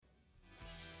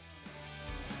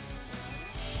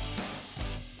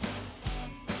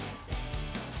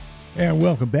And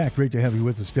welcome back. Great to have you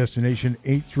with us. Destination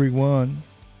 831.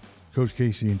 Coach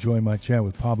Casey enjoying my chat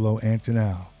with Pablo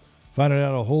Antonau. Finding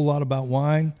out a whole lot about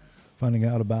wine, finding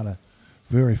out about a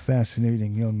very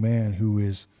fascinating young man who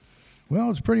is, well,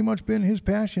 it's pretty much been his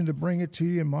passion to bring it to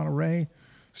you in Monterey,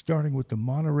 starting with the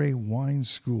Monterey Wine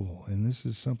School. And this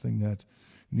is something that's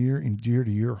near and dear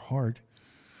to your heart.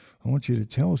 I want you to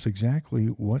tell us exactly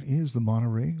what is the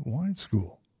Monterey Wine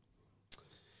School.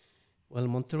 Well,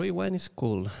 Monterey Wine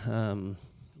School,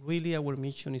 really our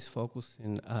mission is focused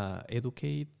in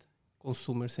educate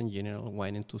consumers in general,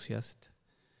 wine enthusiasts,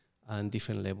 on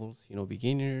different levels.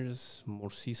 Beginners,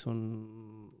 more seasoned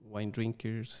wine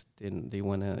drinkers. Then they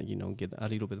want to, get a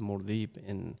little bit more deep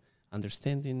in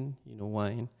understanding,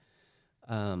 wine.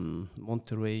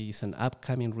 Monterey is an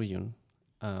upcoming region.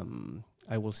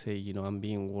 I will say, I'm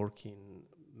being working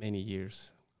many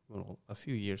years, a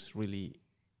few years really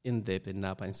in depth in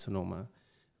Napa and Sonoma,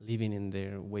 living in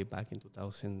there way back in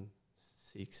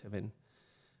 2006, 2007.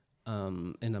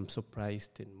 And I'm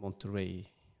surprised in Monterey.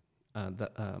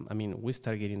 We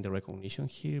start getting the recognition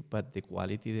here, but the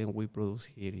quality that we produce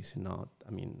here is not.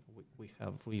 We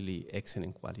have really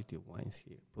excellent quality of wines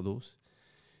here produced.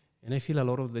 And I feel a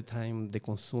lot of the time the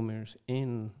consumers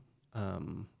and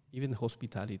even the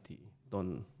hospitality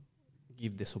don't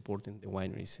give the support in the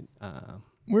wineries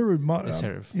Where would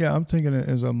deserve. I'm thinking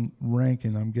as I'm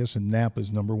ranking, I'm guessing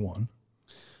Napa's number one,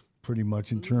 pretty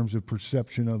much in terms of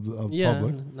perception of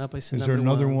public. Napa is there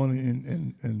another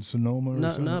one in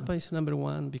Sonoma? Napa is number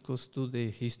one because to the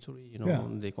history,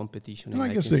 the competition. And I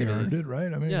guess they earned it,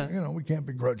 right? We can't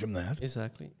begrudge them that.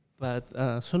 Exactly.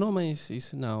 But Sonoma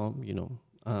is now,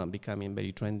 becoming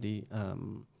very trendy.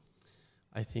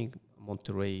 I think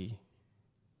Monterey,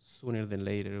 sooner than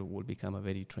later, will become a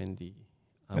very trendy,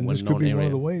 and this could be area. One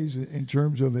of the ways in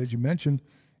terms of, as you mentioned,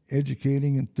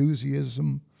 educating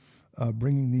enthusiasm,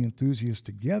 bringing the enthusiasts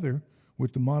together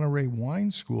with the Monterey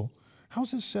Wine School.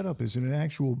 How's this set up? Is it an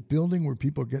actual building where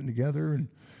people are getting together and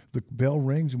the bell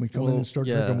rings and we come in and start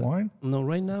drinking wine? No,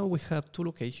 right now we have two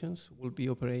locations. We'll be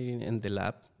operating in the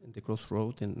lab, in the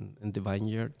Crossroad, and in the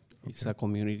Vineyard. Okay. It's a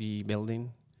community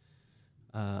building.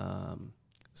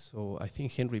 So I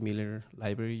think Henry Miller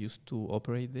Library used to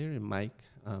operate there, and Mike.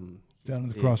 Down in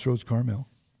the Crossroads, Carmel.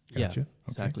 Gotcha. Yeah,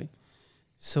 exactly.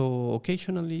 So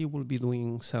occasionally we'll be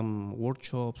doing some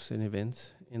workshops and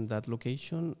events in that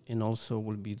location, and also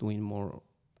we'll be doing more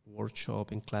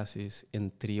workshop and classes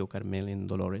in Trio Carmel in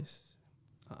Dolores,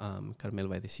 Carmel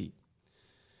by the Sea.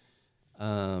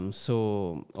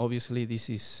 So obviously this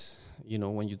is,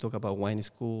 when you talk about wine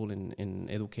school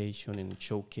and education and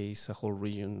showcase a whole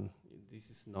region, this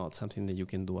is not something that you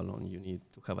can do alone. You need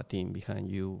to have a team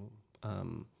behind you.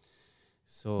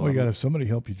 You got to have somebody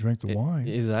help you drink the wine.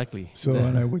 Exactly. So,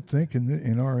 and I would think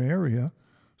in our area,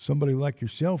 somebody like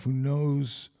yourself who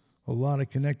knows a lot of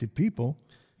connected people,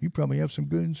 you probably have some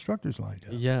good instructors lined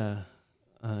up. Yeah,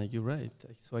 you're right.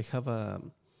 So I have a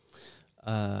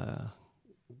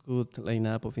good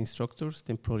lineup of instructors.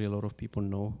 Then probably a lot of people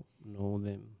know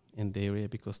them in the area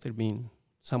because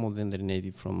some of them they're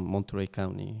native from Monterey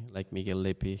County, like Miguel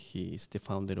Lepe. He is the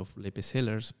founder of Lepe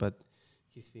Cellars, but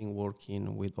he's been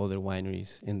working with other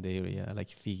wineries in the area, like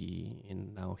Figgy,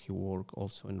 and now he works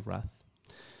also in Rath.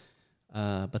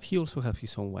 But he also has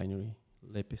his own winery,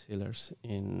 Lepe Cellars,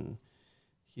 and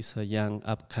he's a young,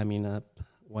 upcoming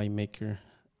winemaker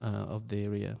of the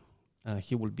area.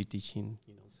 He will be teaching,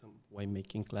 some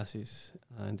winemaking classes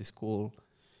in the school.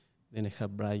 Then I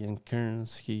have Brian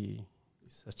Kearns. He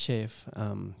is a chef.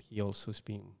 He also has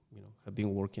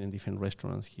been working in different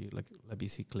restaurants here, like La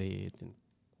Bicyclette and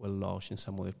Well Lodge and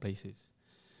some other places.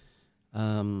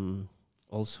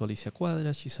 Also Alicia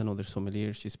Cuadra, she's another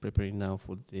sommelier. She's preparing now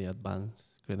for the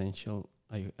advanced credential.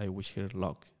 I wish her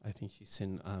luck. I think she's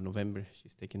in November.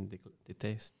 She's taking the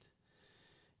test.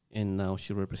 And now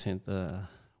she represents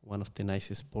one of the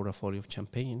nicest portfolio of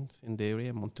champagnes in the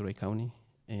area, Monterey County.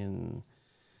 And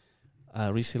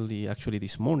recently, actually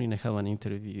this morning, I have an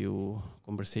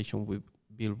conversation with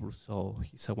Bill Brousseau.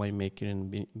 He's a winemaker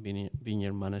and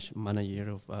vineyard manager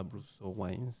of Brousseau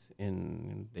Wines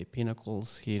in the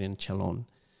Pinnacles here in Chalon.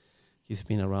 He's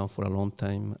been around for a long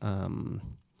time.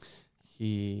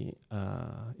 He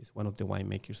is one of the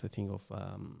winemakers, I think, of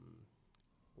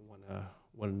one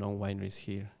well-known wineries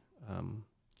here.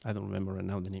 I don't remember right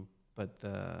now the name, but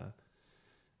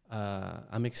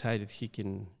I'm excited he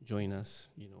can join us,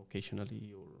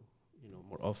 occasionally or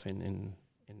more often in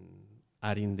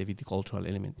adding the viticultural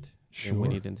element that we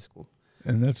need in the school.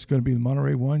 And that's going to be the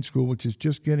Monterey Wine School, which is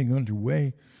just getting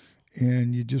underway.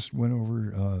 And you just went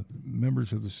over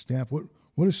members of the staff.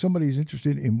 What if somebody is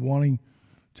interested in wanting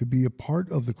to be a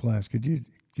part of the class? Could you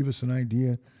give us an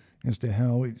idea as to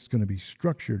how it's going to be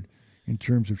structured in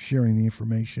terms of sharing the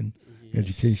information,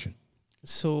 education?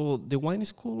 So the wine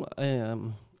school,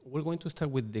 we're going to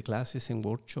start with the classes and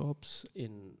workshops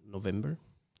in November,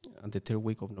 the third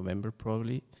week of November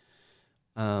probably.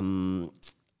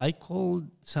 I call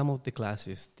some of the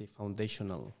classes the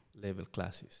foundational level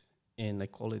classes. And I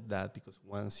call it that because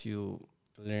once you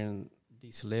learn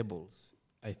these levels,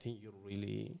 I think you're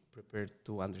really prepared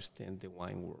to understand the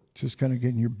wine world. Just kind of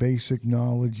getting your basic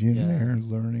knowledge in there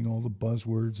and learning all the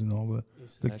buzzwords and all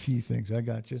the key things. I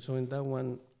got you. So in that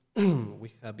one,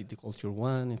 we have viticulture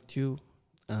 1 and 2.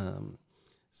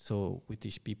 So we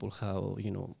teach people how,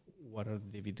 what are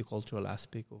the viticultural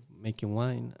aspect of making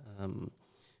wine,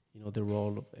 the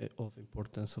role of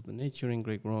importance of the nature in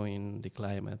grape growing, the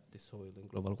climate, the soil, and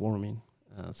global warming,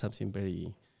 something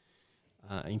very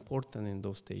important in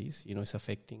those days. It's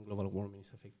affecting global warming,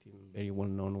 it's affecting very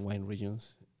well-known wine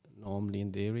regions, not only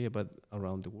in the area, but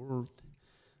around the world.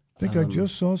 I think I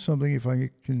just saw something, if I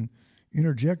can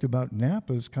interject, about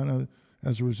Napa's kind of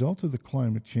as a result of the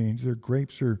climate change. Their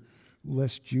grapes are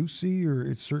less juicy, or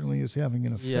it certainly is having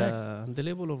an effect. Yeah, the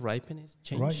level of ripeness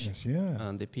changed. Ripeness, yeah.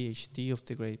 And the pH of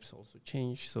the grapes also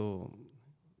changed. So,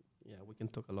 we can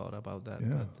talk a lot about that. Yeah.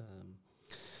 But,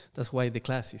 that's why the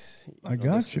class is. I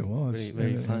got you. Well, very,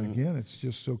 very fun. And again, it's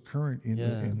just so current in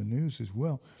the news as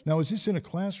well. Now, is this in a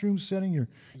classroom setting?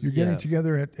 You're getting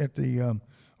together at the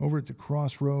over at the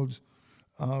Crossroads.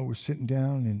 We're sitting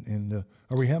down and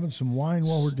are we having some wine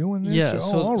while we're doing this? Yeah.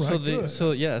 All right.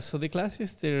 So the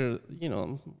classes there,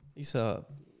 is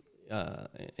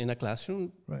in a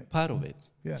classroom part of it.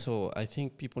 Yeah. So I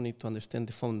think people need to understand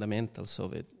the fundamentals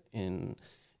of it, and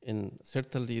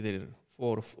certainly there are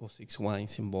 4 or 6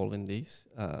 wines involved in this.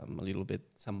 A little bit,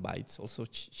 some bites, also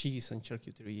cheese and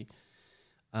charcuterie.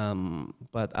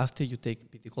 But after you take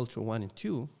viticulture 1 and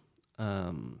 2,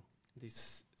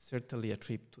 this certainly a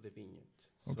trip to the vineyard.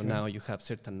 So now you have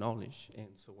certain knowledge, and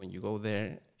so when you go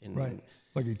there,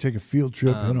 like you take a field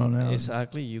trip in on out.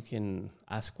 Exactly, you can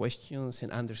ask questions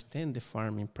and understand the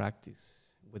farming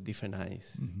practice with different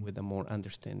eyes, with a more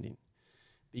understanding,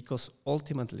 because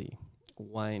ultimately,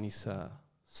 wine is a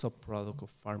subproduct of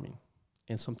farming,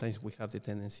 and sometimes we have the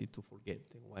tendency to forget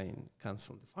that wine comes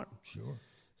from the farm. Sure.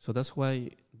 So that's why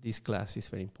this class is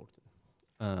very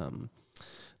important.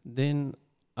 Then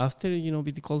after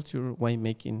viticulture,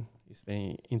 winemaking is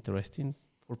very interesting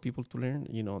for people to learn.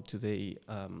 Today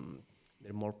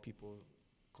there are more people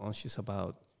conscious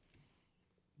about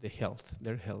their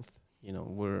health.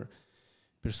 We're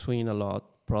pursuing a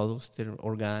lot products that are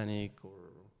organic or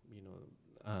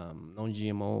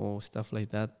non-GMO, stuff like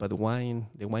that. But the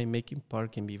winemaking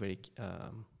part can be very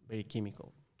very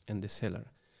chemical in the cellar.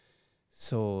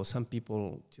 So some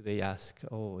people today ask,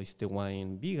 is the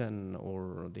wine vegan,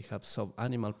 or they have some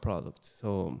animal products?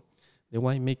 So the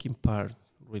winemaking part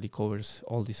really covers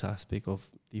all this aspect of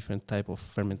different type of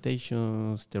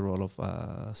fermentations, the role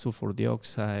of sulfur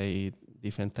dioxide,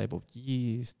 different type of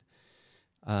yeast,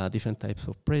 different types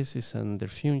of presses and their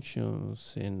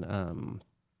functions, and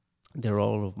the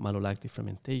role of malolactic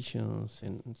fermentations.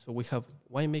 And so we have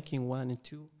winemaking 1 and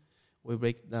 2. We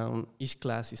break down, each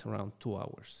class is around 2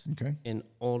 hours. Okay. And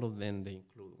all of them, they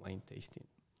include wine tasting.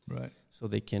 Right. So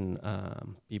they can,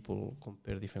 people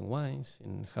compare different wines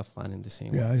and have fun in the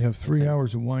same way. Yeah, I have 3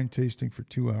 hours of wine tasting for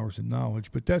 2 hours of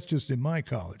knowledge, but that's just in my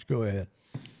college. Go ahead.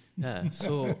 Yeah,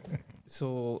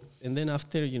 so and then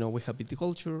after, we have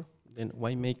viticulture, then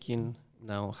winemaking,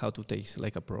 now how to taste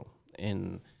like a pro.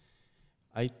 And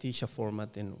I teach a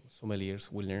format, and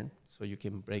sommeliers will learn, so you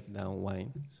can break down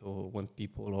wine. So when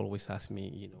people always ask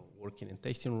me, working in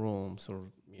tasting rooms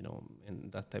or, in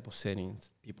that type of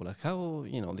settings, people ask how,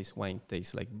 this wine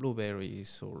tastes like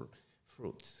blueberries or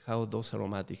fruits, how those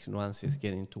aromatic nuances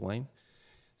get into wine.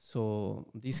 So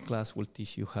this class will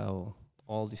teach you how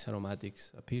all these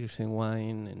aromatics appears in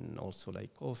wine, and also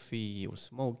like coffee or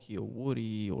smoky or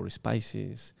woody or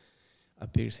spices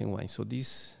appears in wine. So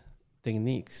these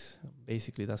techniques,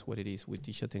 basically that's what it is. We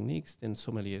teach the techniques, then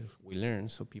sommelier we learn,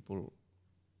 so people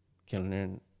can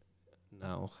learn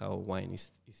now how wine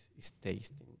is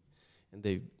tasting. And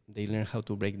they learn how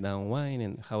to break down wine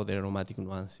and how the aromatic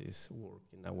nuances work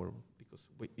in our, because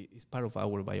it's part of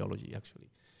our biology actually,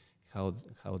 how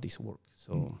this works.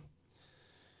 So,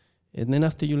 and then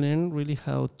after you learn really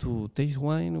how to taste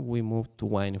wine, we move to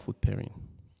wine and food pairing.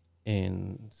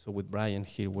 And so with Brian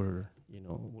here, we'll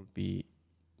be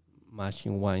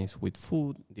matching wines with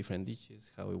food, different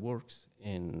dishes, how it works.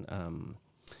 And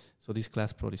so this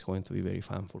class probably is going to be very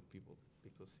fun for people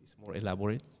because it's more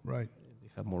elaborate. Right. They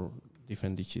have more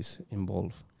different dishes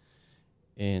involved.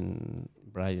 And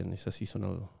Brian is a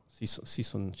seasonal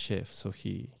seasoned chef, so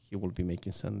he will be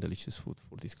making some delicious food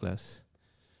for this class.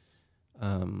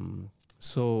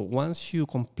 So once you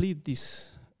complete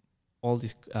all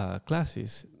these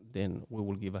classes, then we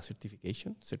will give a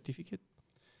certificate.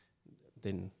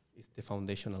 Then it's the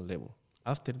foundational level.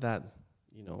 After that,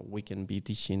 we can be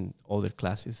teaching other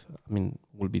classes.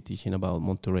 We'll be teaching about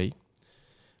Monterey.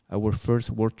 Our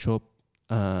first workshop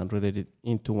related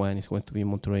into wine is going to be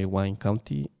Monterey Wine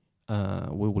County.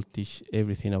 We will teach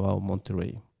everything about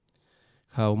Monterey,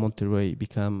 how Monterey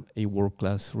become a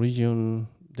world-class region,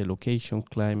 the location,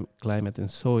 climate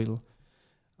and soil,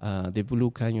 the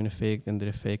Blue Canyon effect and the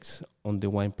effects on the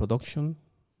wine production,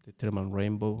 the thermal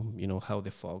rainbow, how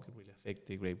the fog really affect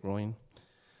the grape growing,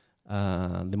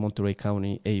 the Monterey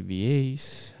County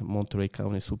AVAs, Monterey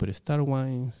County superstar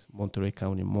wines, Monterey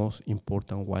County most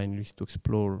important wineries to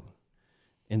explore,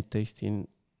 and tasting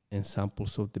and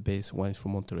samples of the best wines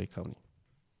from Monterey County.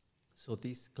 So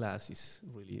this class is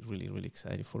really, really, really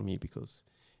exciting for me because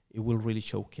it will really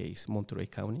showcase Monterey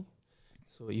County.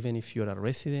 So even if you're a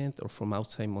resident or from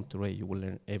outside Monterey, you will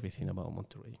learn everything about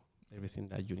Monterey, everything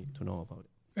that you need to know about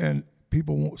it. And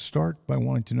people won't start by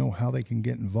wanting to know how they can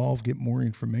get involved, get more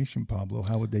information, Pablo.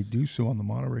 How would they do so on the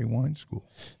Monterey Wine School?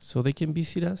 So they can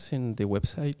visit us in the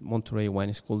website,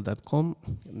 MontereyWineSchool.com.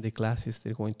 The classes,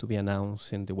 they're going to be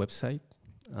announced in the website.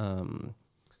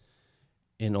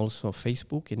 And also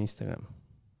Facebook and Instagram.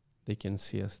 They can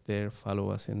see us there,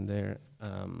 follow us in there.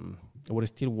 We're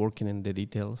still working in the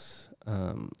details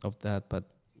of that, but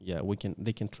yeah,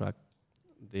 they can track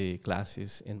the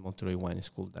classes in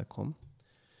MontereyWineSchool.com.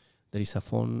 There is a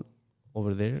phone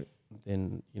over there.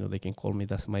 Then they can call me.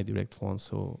 That's my direct phone,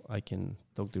 so I can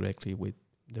talk directly with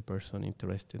the person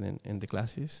interested in the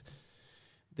classes.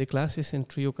 The classes in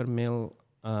Trio Carmel,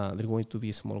 they're going to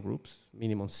be small groups,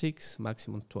 minimum 6,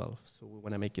 maximum 12. So we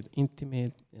want to make it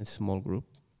intimate and small group.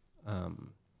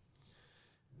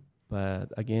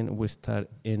 But again, we'll start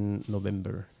in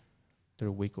November,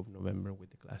 third week of November with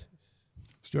the classes.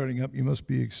 Starting up, you must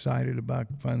be excited about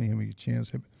finally having a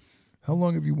chance. How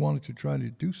long have you wanted to try to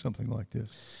do something like this?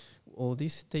 Well,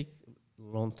 this takes a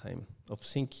long time of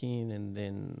thinking and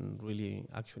then really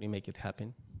actually make it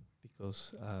happen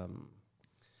because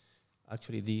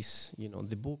actually this,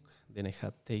 the book, then I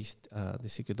had Taste, The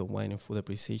Secret of Wine and Food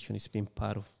Appreciation. It's been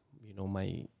part of,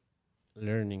 my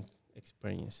learning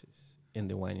experiences in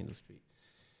the wine industry.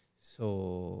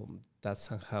 So that's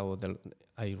somehow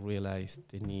I realized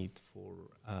the need for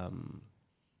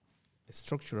a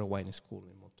structural wine school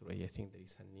in Monterey. I think there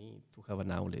is a need to have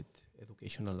an outlet,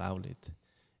 educational outlet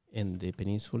in the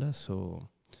peninsula. So,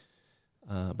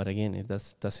 but again, it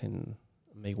doesn't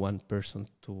make one person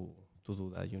to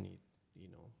do that. You need,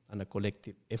 and a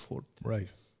collective effort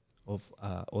of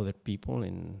other people,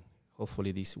 and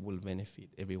hopefully this will benefit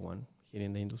everyone here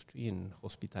in the industry, in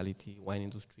hospitality, wine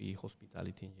industry,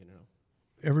 hospitality in general.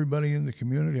 Everybody in the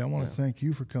community, I want to thank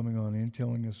you for coming on in,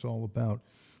 telling us all about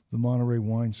the Monterey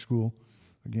Wine School.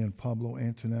 Again, Pablo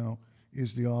Antonau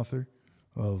is the author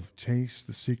of Taste,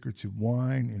 The Secrets of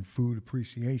Wine and Food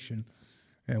Appreciation.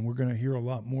 And we're going to hear a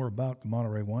lot more about the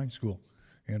Monterey Wine School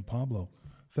and Pablo.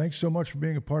 Thanks so much for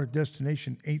being a part of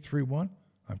Destination 831.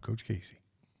 I'm Coach Casey.